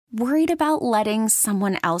Worried about letting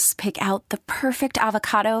someone else pick out the perfect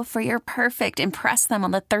avocado for your perfect impress them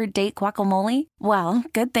on the third date guacamole? Well,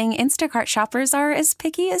 good thing Instacart shoppers are as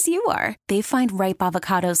picky as you are. They find ripe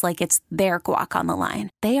avocados like it's their guac on the line.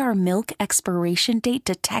 They are milk expiration date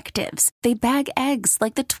detectives. They bag eggs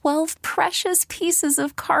like the 12 precious pieces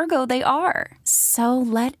of cargo they are. So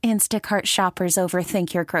let Instacart shoppers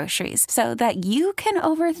overthink your groceries so that you can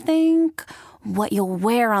overthink what you'll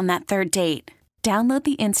wear on that third date. Download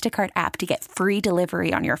the Instacart app to get free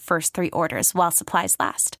delivery on your first 3 orders while supplies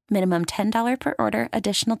last. Minimum $10 per order.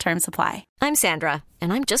 Additional terms apply. I'm Sandra,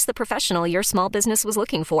 and I'm just the professional your small business was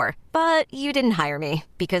looking for. But you didn't hire me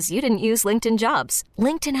because you didn't use LinkedIn Jobs.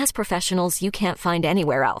 LinkedIn has professionals you can't find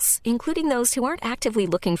anywhere else, including those who aren't actively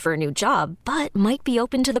looking for a new job, but might be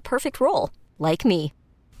open to the perfect role, like me.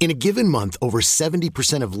 In a given month, over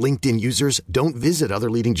 70% of LinkedIn users don't visit other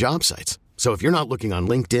leading job sites. So if you're not looking on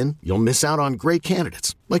LinkedIn, you'll miss out on great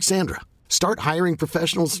candidates like Sandra. Start hiring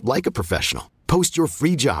professionals like a professional. Post your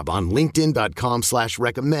free job on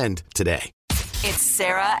linkedin.com/recommend today. It's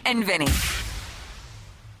Sarah and Vinny.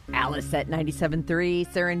 Alice at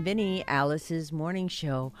 97.3, Sarah and Vinny, Alice's morning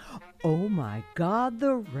show. Oh my God,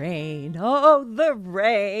 the rain. Oh, the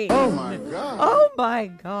rain. Oh my God. Oh my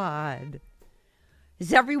God.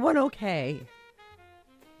 Is everyone okay?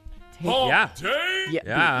 Yeah.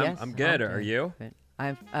 Yes, I'm good. okay. Are you?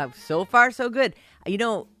 I'm so far so good. You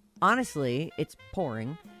know, honestly, it's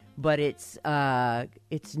pouring, but it's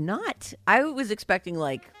not. I was expecting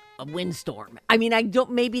like a windstorm. I mean, I don't.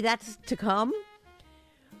 Maybe that's to come,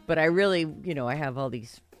 but I really, I have all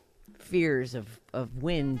these fears of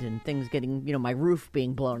wind and things getting, my roof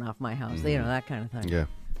being blown off my house. That kind of thing. Yeah,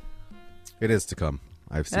 it is to come.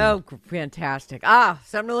 I've seen. Oh, fantastic!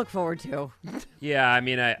 Something to look forward to. Yeah, I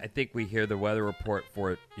mean, I think we hear the weather report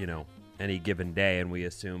for, any given day, and we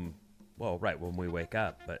assume, well, right, when we wake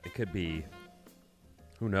up. But it could be,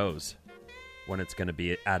 who knows, when it's going to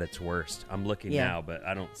be at its worst. I'm looking now, but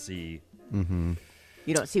I don't see. Mm-hmm.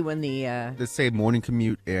 You don't see when the... They say morning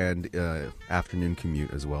commute and afternoon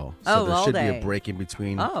commute as well. So all there should day. be a break in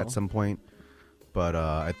between at some point. But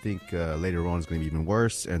I think later on it's going to be even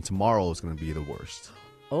worse, and tomorrow is going to be the worst.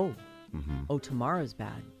 Oh. Mm-hmm. Oh, tomorrow's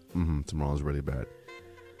bad. Mm-hmm. Tomorrow's really bad.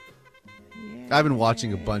 Yeah. I've been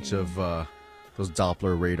watching a bunch of those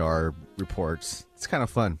Doppler radar reports. It's kind of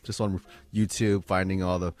fun. Just on YouTube, finding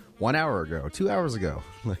all the 1 hour ago, 2 hours ago,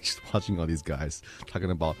 like just watching all these guys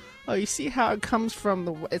talking about, oh, you see how it comes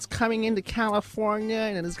from it's coming into California,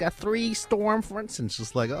 and it's got 3 storm fronts, and it's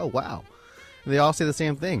just like, oh, wow. And they all say the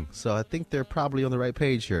same thing. So I think they're probably on the right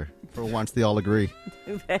page here. For once, they all agree.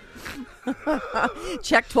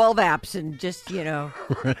 Check 12 apps and just,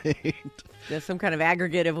 Right. There's some kind of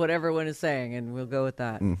aggregate of what everyone is saying, and we'll go with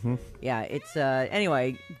that. Mm-hmm. Yeah, it's,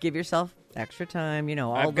 anyway, give yourself extra time,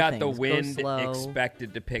 all I've got the things. wind Go slow.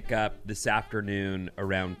 expected to pick up this afternoon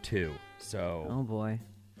around 2. So. Oh, boy.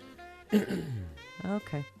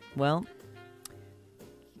 Okay. Well,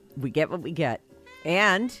 we get what we get.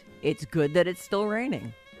 And it's good that it's still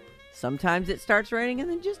raining. Sometimes it starts raining and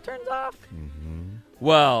then just turns off. Mm-hmm.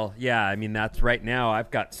 Well, yeah, I mean, that's right now. I've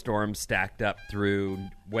got storms stacked up through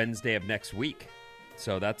Wednesday of next week.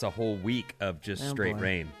 So that's a whole week of just straight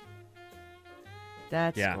rain.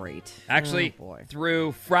 That's great. Actually,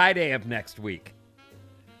 through Friday of next week.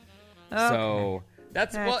 Okay. So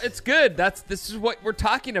that's it's good. This is what we're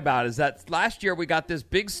talking about, is that last year we got this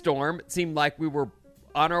big storm. It seemed like we were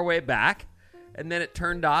on our way back, and then it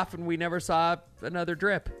turned off and we never saw another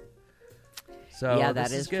drip. So yeah,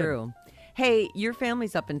 that is true. Hey, your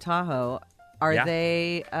family's up in Tahoe. Are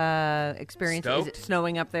they experiencing? Stoked. Is it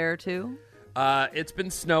snowing up there too? It's been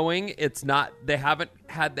snowing. It's not. They haven't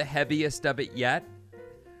had the heaviest of it yet,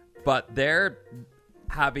 but they're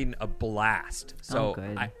having a blast. So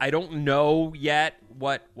I don't know yet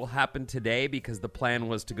what will happen today, because the plan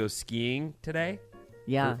was to go skiing today.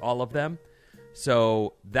 Yeah, for all of them.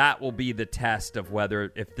 So that will be the test of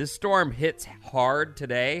whether, if this storm hits hard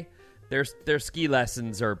today, their ski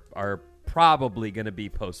lessons are probably going to be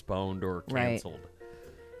postponed or canceled.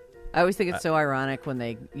 Right. I always think it's so ironic when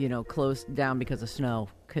they, close down because of snow,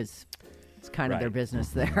 because it's kind of their business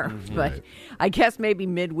there. Mm-hmm. But I guess maybe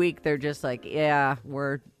midweek they're just like, yeah,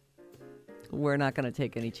 we're not going to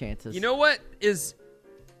take any chances. You know what is,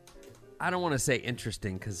 I don't want to say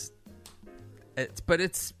interesting, because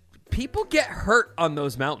it's people get hurt on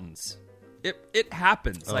those mountains. It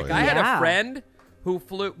happens. I had a friend who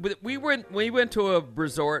flew. We went to a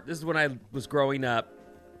resort. This is when I was growing up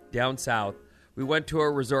down south. We went to a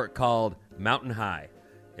resort called Mountain High.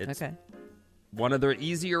 It's one of the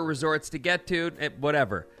easier resorts to get to.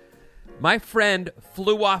 Whatever. My friend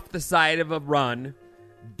flew off the side of a run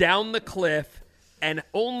down the cliff and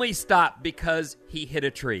only stopped because he hit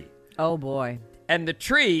a tree. Oh, boy. And the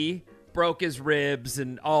tree broke his ribs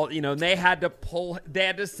and all, and they had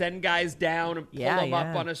to send guys down and pull him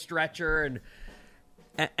up on a stretcher.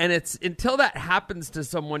 And it's until that happens to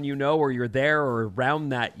someone or you're there or around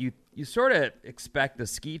that, you sort of expect the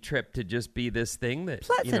ski trip to just be this thing that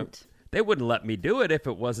pleasant. They wouldn't let me do it if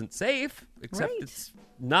it wasn't safe, except it's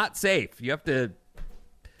not safe. You have to.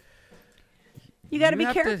 You got to be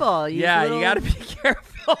careful. You got to be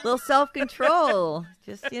careful. Little self-control.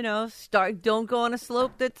 Just, don't go on a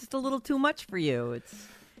slope that's a little too much for you. It's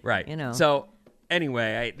right. So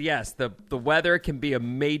anyway, yes, the weather can be a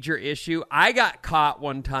major issue. I got caught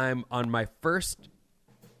one time on my first.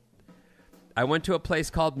 I went to a place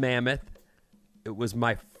called Mammoth. It was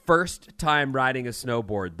my first time riding a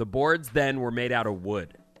snowboard. The boards then were made out of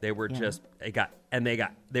wood. They were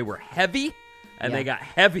they were heavy and they got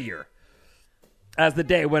heavier as the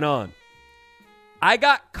day went on. I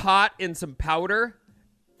got caught in some powder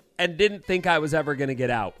and didn't think I was ever going to get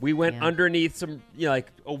out. We went underneath some,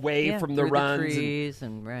 away from the runs. The trees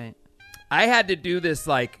and right. I had to do this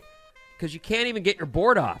because you can't even get your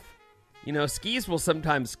board off. Skis will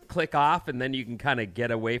sometimes click off and then you can kind of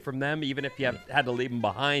get away from them. Even if you had to leave them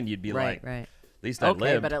behind, you'd be right. At least I lived.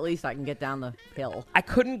 Okay, but at least I can get down the hill. I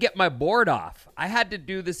couldn't get my board off. I had to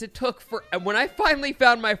do this. It took and when I finally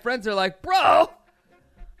found my friends, they're like, bro.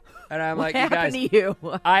 And I'm like, you guys, to you?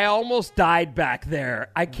 I almost died back there.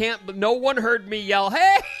 I can't, no one heard me yell,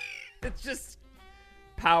 hey! It's just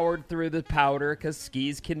powered through the powder because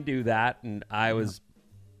skis can do that. And I was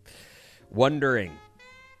wondering.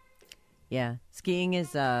 Yeah. Skiing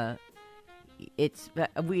is,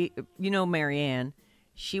 Marianne,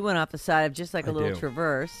 she went off the side of just like a little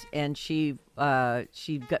traverse and she got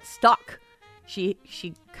stuck. She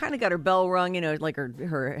kind of got her bell rung, like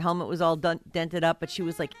her helmet was all dented up, but she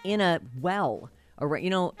was like in a well.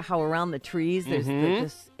 How around the trees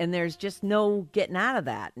there's just no getting out of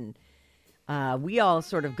that. And we all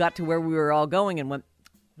sort of got to where we were all going and went,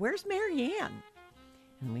 "Where's Marianne?"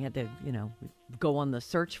 And we had to, go on the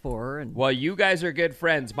search for her. And well, you guys are good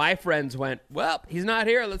friends. My friends went, "Well, he's not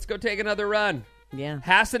here. Let's go take another run." Yeah.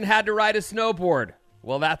 Hassan had to ride a snowboard.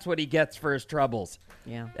 Well, that's what he gets for his troubles.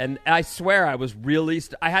 Yeah. And I swear I was really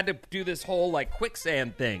I had to do this whole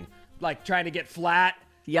quicksand thing, trying to get flat,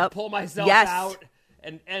 pull myself out,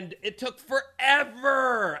 and it took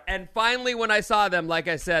forever. And finally when I saw them, like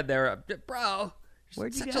I said, they're bro,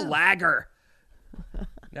 where'd you such go? a lagger.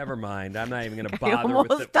 Never mind. I'm not even going to bother almost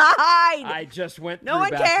with it. Died. I just went No through one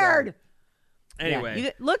back cared. there. Anyway.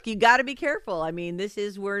 Yeah. You got to be careful. I mean,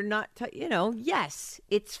 we're not, yes,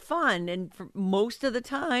 it's fun. And for most of the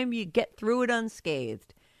time, you get through it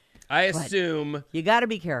unscathed. I assume. You got to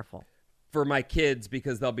be careful. For my kids,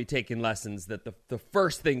 because they'll be taking lessons, that the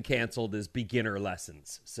first thing canceled is beginner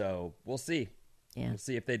lessons. So we'll see. Yeah. We'll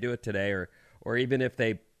see if they do it today or even if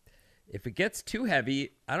it gets too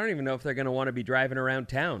heavy, I don't even know if they're going to want to be driving around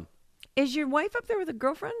town. Is your wife up there with a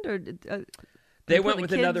girlfriend or? They went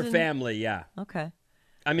with another family, yeah. Okay.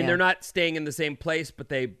 I mean, they're not staying in the same place, but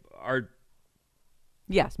they are.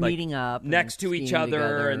 Yes, meeting up next to each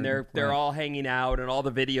other, and they're all hanging out. And all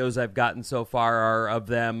the videos I've gotten so far are of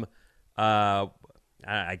them.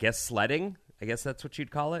 I guess sledding. I guess that's what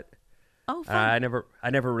you'd call it. Oh, fun. I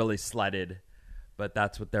never really sledded, but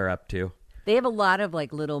that's what they're up to. They have a lot of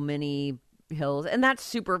little mini hills, and that's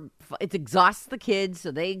super fun. It exhausts the kids,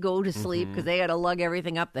 so they go to sleep because they got to lug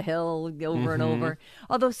everything up the hill over and over.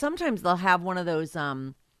 Although sometimes they'll have one of those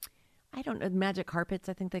I don't know, magic carpets,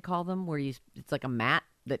 I think they call them, where it's like a mat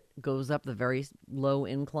that goes up the very low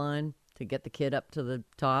incline to get the kid up to the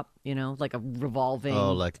top, like a revolving.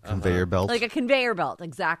 Oh, like a conveyor belt? Like a conveyor belt,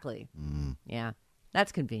 exactly. Yeah,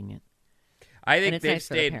 that's convenient. I think it's they've nice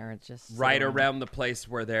stayed for the parents just right around the place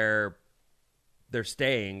where they're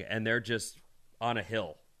staying, and they're just on a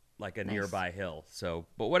hill, like a nearby hill. So,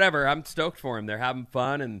 but whatever, I'm stoked for them. They're having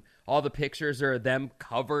fun, and all the pictures are them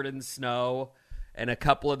covered in snow, and a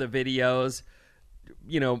couple of the videos.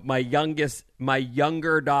 My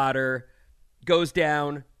younger daughter goes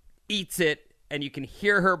down, eats it, and you can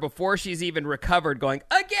hear her before she's even recovered going,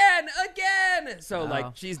 again. So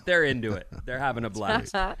they're into it. They're having a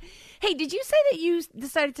blast. Hey, did you say that you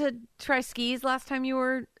decided to try skis last time you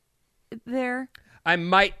were there? I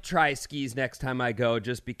might try skis next time I go,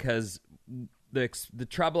 just because the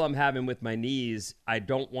trouble I'm having with my knees, I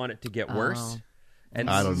don't want it to get worse. And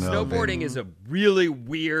I don't know, snowboarding is a really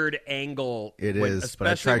weird angle. It is, but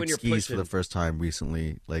I tried skis for the first time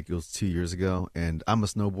recently. It was 2 years ago, and I'm a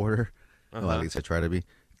snowboarder. Well, at least I try to be.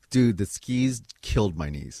 Dude, the skis killed my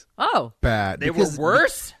knees. Oh. Bad. They were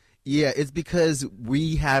worse? Yeah, it's because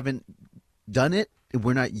we haven't done it.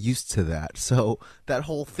 We're not used to that. So that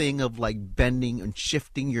whole thing of like bending and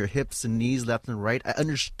shifting your hips and knees left and right, I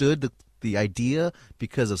understood the idea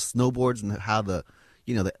because of snowboards and how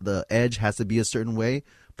the edge has to be a certain way.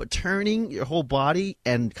 But turning your whole body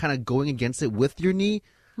and kind of going against it with your knee,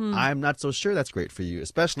 I'm not so sure that's great for you,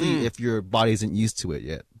 especially if your body isn't used to it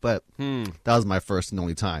yet. But that was my first and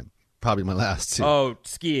only time. Probably my last too. Oh,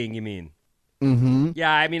 skiing, you mean? Mm-hmm.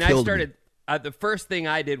 Yeah, I mean, Killed I started. The first thing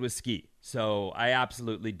I did was ski, so I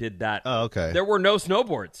absolutely did that. Oh, okay. There were no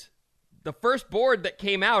snowboards. The first board that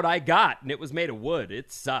came out, I got, and it was made of wood.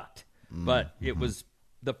 It sucked, but it was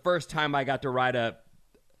the first time I got to ride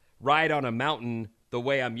on a mountain the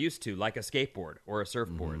way I'm used to, like a skateboard or a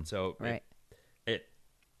surfboard. So Right.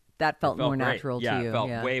 That felt more great. natural to you. Yeah, it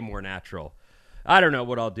felt way more natural. I don't know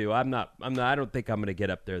what I'll do. I don't think I'm going to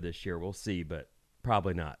get up there this year. We'll see, but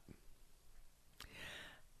probably not.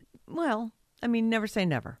 Well, I mean, never say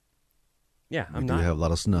never. Yeah, We do have a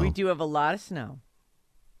lot of snow. We do have a lot of snow.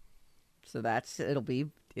 So it'll be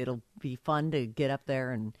fun to get up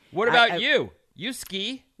there and. What about you? You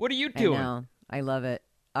ski. What are you doing? I know. I love it.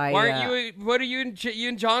 Why aren't you? What are you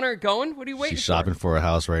and John are going? What are you waiting She's shopping for a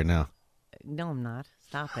house right now. No, I'm not.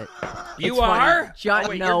 Stop it. You It's are? funny. John, Oh,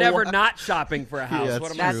 wait, no. you're never not shopping for a house. Yeah,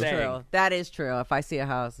 what am That's I saying? true. That is true. If I see a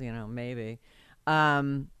house, maybe.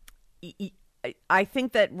 I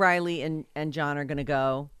think that Riley and John are going to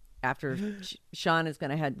go after Sean is going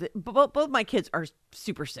to head. Both my kids are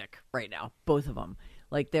super sick right now. Both of them.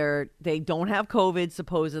 Like they don't have COVID.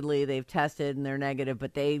 Supposedly they've tested and they're negative,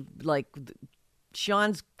 but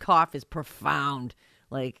Sean's cough is profound.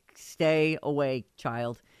 Like, stay away,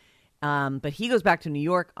 child. But he goes back to New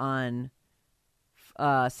York on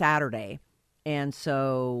Saturday. And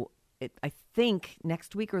so I think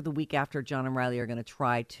next week or the week after, John and Riley are going to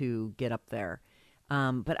try to get up there.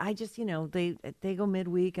 But I just, they go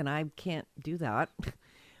midweek and I can't do that.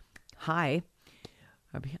 Hi,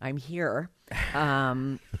 I'm here.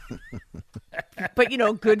 But,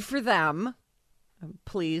 good for them. I'm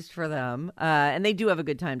pleased for them. And they do have a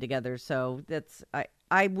good time together. So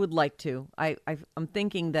I would like to. I'm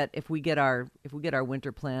thinking that if we get our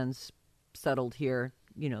winter plans settled here,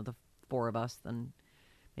 the four of us, then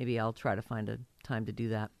maybe I'll try to find a time to do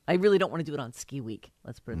that. I really don't want to do it on ski week.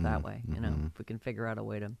 Let's put it that way. If we can figure out a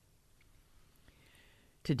way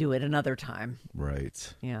to do it another time.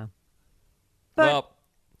 Right. Yeah. Well,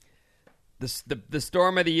 the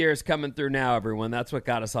storm of the year is coming through now, everyone. That's what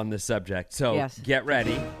got us on this subject. So yes. Get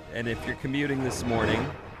ready. And if you're commuting this morning,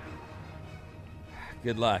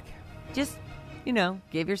 good luck. Just,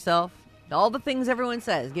 give yourself all the things everyone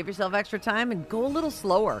says. Give yourself extra time and go a little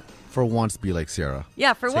slower. For once, be like Sarah.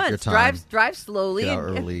 Yeah, for Take your once. time. Drive slowly. Get out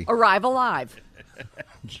and early. Arrive alive.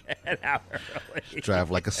 Get out early. Drive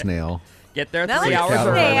like a snail. Get there Not 3 like a hours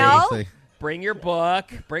snail. early. Bring your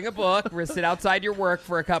book. Bring a book. Sit outside your work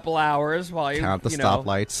for a couple hours while you Count the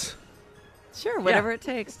stoplights. Sure, whatever it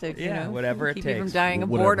takes to whatever it keep you from takes. dying of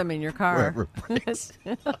Whatever- boredom in your car. wherever it breaks.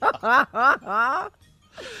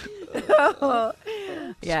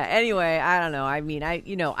 Yeah, anyway, I don't know. I mean, I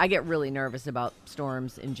get really nervous about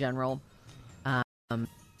storms in general.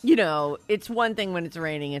 It's one thing when it's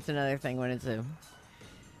raining, it's another thing when it's a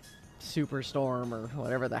superstorm or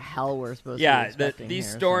whatever the hell we're supposed to be expecting these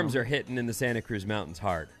here, storms so. are hitting in the Santa Cruz Mountains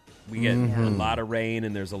hard. We get a lot of rain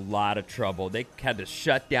and there's a lot of trouble. They had to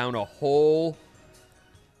shut down a whole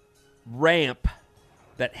ramp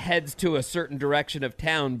that heads to a certain direction of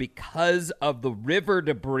town because of the river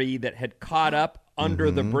debris that had caught up under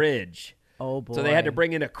the bridge. Oh, boy. So they had to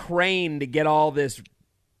bring in a crane to get all this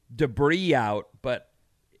debris out, but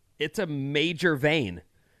it's a major vein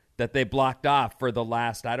that they blocked off for the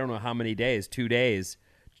last, I don't know how many days, 2 days.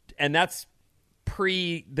 And that's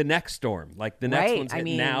pre the next storm. Like the next one's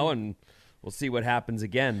hitting now, and we'll see what happens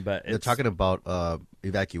again. But They're talking about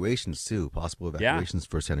evacuations, too. Possible evacuations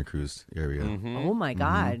for Santa Cruz area. Oh, my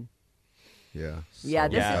God. Yeah. So Yeah,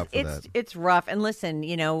 look out for that. it's rough. And listen,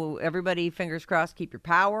 everybody, fingers crossed, keep your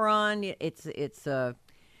power on. It's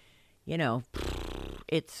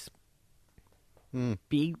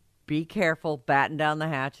be careful, batten down the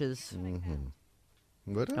hatches.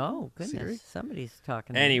 What? Oh goodness, Siri? somebody's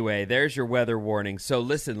talking. Anyway, there's your weather warning. So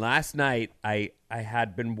listen, last night I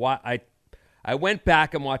had been I went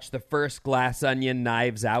back and watched the first Glass Onion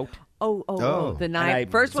Knives Out. Oh, the knife.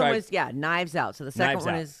 First one was Knives Out. So the second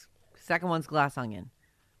Knives second one's Glass Onion.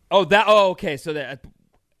 Okay. So that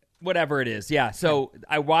whatever it is, yeah. So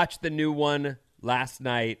I watched the new one last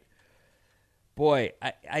night. Boy,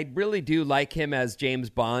 I really do like him as James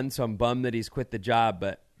Bond. So I'm bummed that he's quit the job,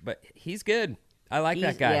 but he's good. I like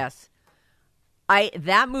that guy. Yes.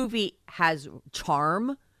 That movie has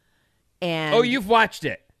charm. And Oh, you've watched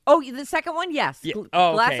it. Oh, the second one, yes. Yeah.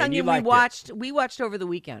 Oh, Glass okay. Onion we watched over the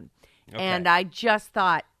weekend, and I just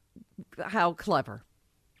thought how clever.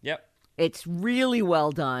 Yep. It's really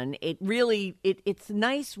well done. It's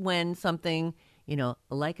nice when something,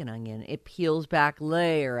 like an onion, it peels back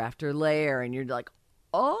layer after layer, and you're like,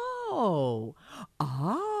 oh.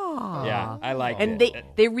 Yeah, I like it. And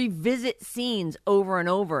they revisit scenes over and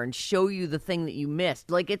over and show you the thing that you missed.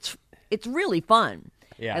 Like it's really fun.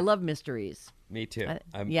 Yeah. I love mysteries. Me too.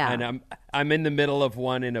 And I'm in the middle of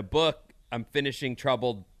one in a book. I'm finishing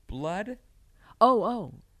Troubled Blood.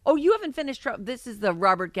 Oh, you haven't finished. This is the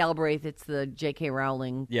Robert Galbraith. It's the J.K.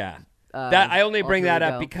 Rowling. Yeah. That I only bring that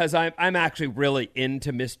up ego. because I'm actually really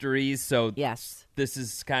into mysteries. So Yes. this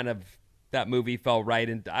is kind of, that movie fell right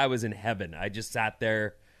into, I was in heaven. I just sat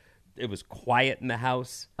there. It was quiet in the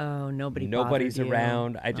house. Oh, nobody's Nobody's bothered you.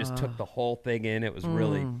 around. I just took the whole thing in. It was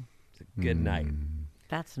really it's a good night.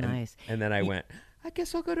 That's nice. And then I went, I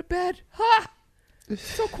guess I'll go to bed. Ha! It's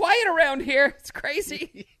so quiet around here. It's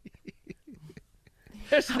crazy.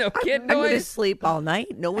 There's no kid I'm going to noise. sleep all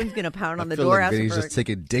night. No one's going to pound on the I feel door. like asking Vinny's for just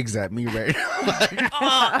taking digs at me right now.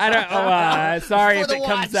 I don't. Sorry For if the it comes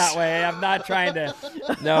watch. that way. I'm not trying to.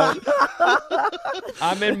 No.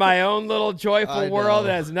 I'm in my own little joyful I world know.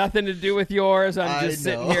 that has nothing to do with yours. I'm just I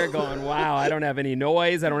sitting know. here going, wow, I don't have any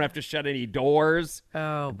noise. I don't have to shut any doors.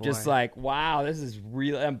 Oh, boy. Just like, wow, this is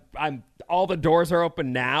real. I'm all the doors are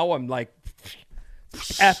open now. I'm like,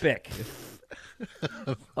 epic.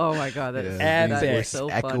 Oh, my God. That is And that Vinny's is so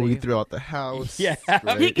echoing funny. throughout the house. Yeah. It's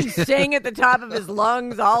great. He can sing at the top of his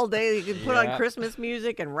lungs all day. He can put Yeah. on Christmas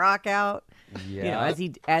music and rock out. Yeah.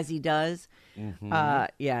 As he does.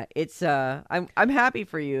 It's I'm happy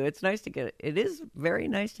for you. It's nice to get it is very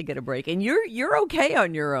nice to get a break. And you're okay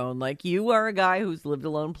on your own. Like, you are a guy who's lived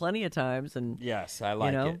alone plenty of times, and Yes, I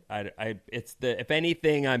like know? it. I it's the if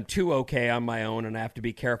anything, I'm too okay on my own, and I have to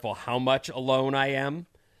be careful how much alone I am.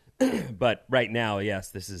 But right now, yes,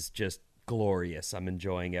 this is just glorious. I'm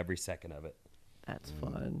enjoying every second of it. that's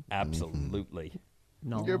fun. Absolutely.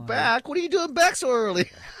 No. You're back. What are you doing back so early?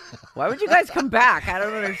 Why would you guys come back? I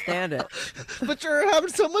don't understand it. But you're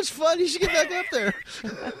having so much fun. You should get back up there.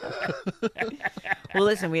 Well,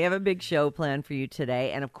 listen, we have a big show planned for you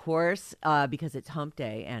today. And of course, because it's hump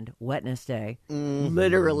day and wetness day,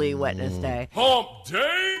 literally wetness day. Hump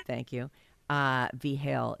day. Thank you. V.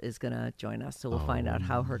 Hale is going to join us, so we'll find out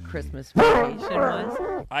how her Christmas vacation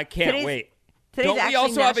was. I can't Today's- wait. today's Don't we actually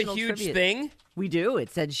also have a National huge Tribute. thing? We do.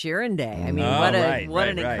 It's Ed Sheeran Day. I mean, Oh, what right, an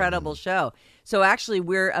right. incredible show. So actually,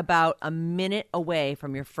 we're about a minute away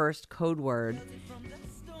from your first code word.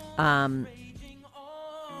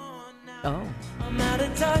 Oh. I'm out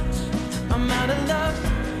of touch, I'm out of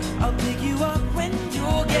love. I'll pick you up when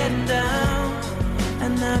you're getting down.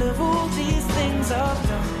 And out of all these things I've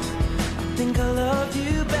done, I think I love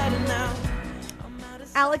you better now.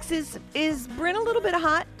 Alex, is Bryn a little bit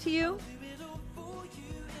hot to you?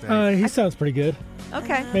 He sounds pretty good.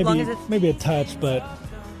 Okay, as long as Maybe it's. maybe a touch, but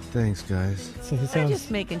Thanks, guys. so he I'm sounds.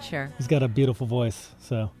 just making sure. He's got a beautiful voice.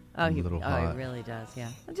 So Oh, A little he hot. really does. Yeah.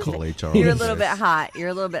 I'm just Call saying, HR. You're a little bit hot. You're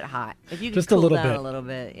a little bit hot. If you could Just a cool little down bit. a little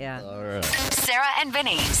bit, yeah. All right. Sarah and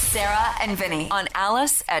Vinny. Sarah and Vinny on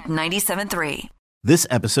Alice at 97.3. This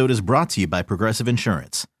episode is brought to you by Progressive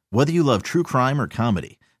Insurance. Whether you love true crime or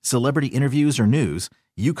comedy, celebrity interviews or news,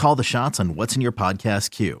 you call the shots on what's in your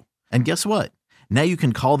podcast queue. And guess what? Now you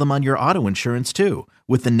can call them on your auto insurance too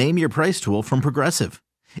with the Name Your Price tool from Progressive.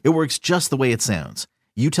 It works just the way it sounds.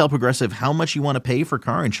 You tell Progressive how much you want to pay for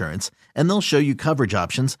car insurance, and they'll show you coverage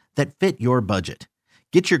options that fit your budget.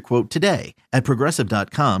 Get your quote today at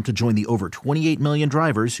Progressive.com to join the over 28 million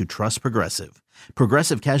drivers who trust Progressive.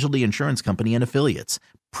 Progressive Casualty Insurance Company and Affiliates.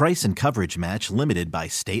 Price and coverage match limited by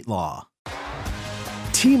state law.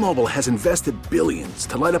 T-Mobile has invested billions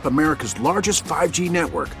to light up America's largest 5G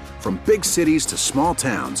network, from big cities to small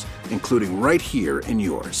towns, including right here in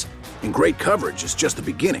yours. And great coverage is just the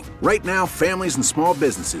beginning. Right now, families and small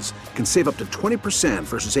businesses can save up to 20%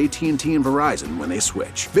 versus AT&T and Verizon when they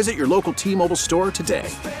switch. Visit your local T-Mobile store today.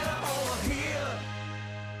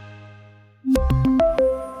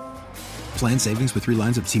 Plan savings with 3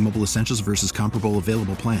 lines of T-Mobile Essentials versus comparable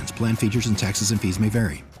available plans. Plan features and taxes and fees may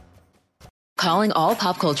vary. Calling all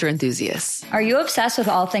pop culture enthusiasts. Are you obsessed with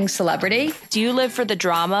all things celebrity? Do you live for the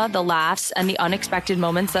drama, the laughs, and the unexpected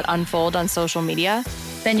moments that unfold on social media?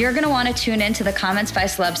 then you're going to want to tune in to the Comments by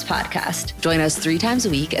Celebs podcast. Join us 3 times a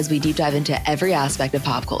week as we deep dive into every aspect of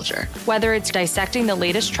pop culture. Whether it's dissecting the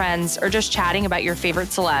latest trends or just chatting about your favorite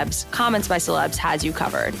celebs, Comments by Celebs has you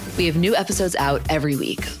covered. We have new episodes out every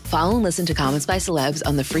week. Follow and listen to Comments by Celebs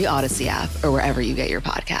on the free Odyssey app or wherever you get your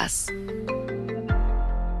podcasts.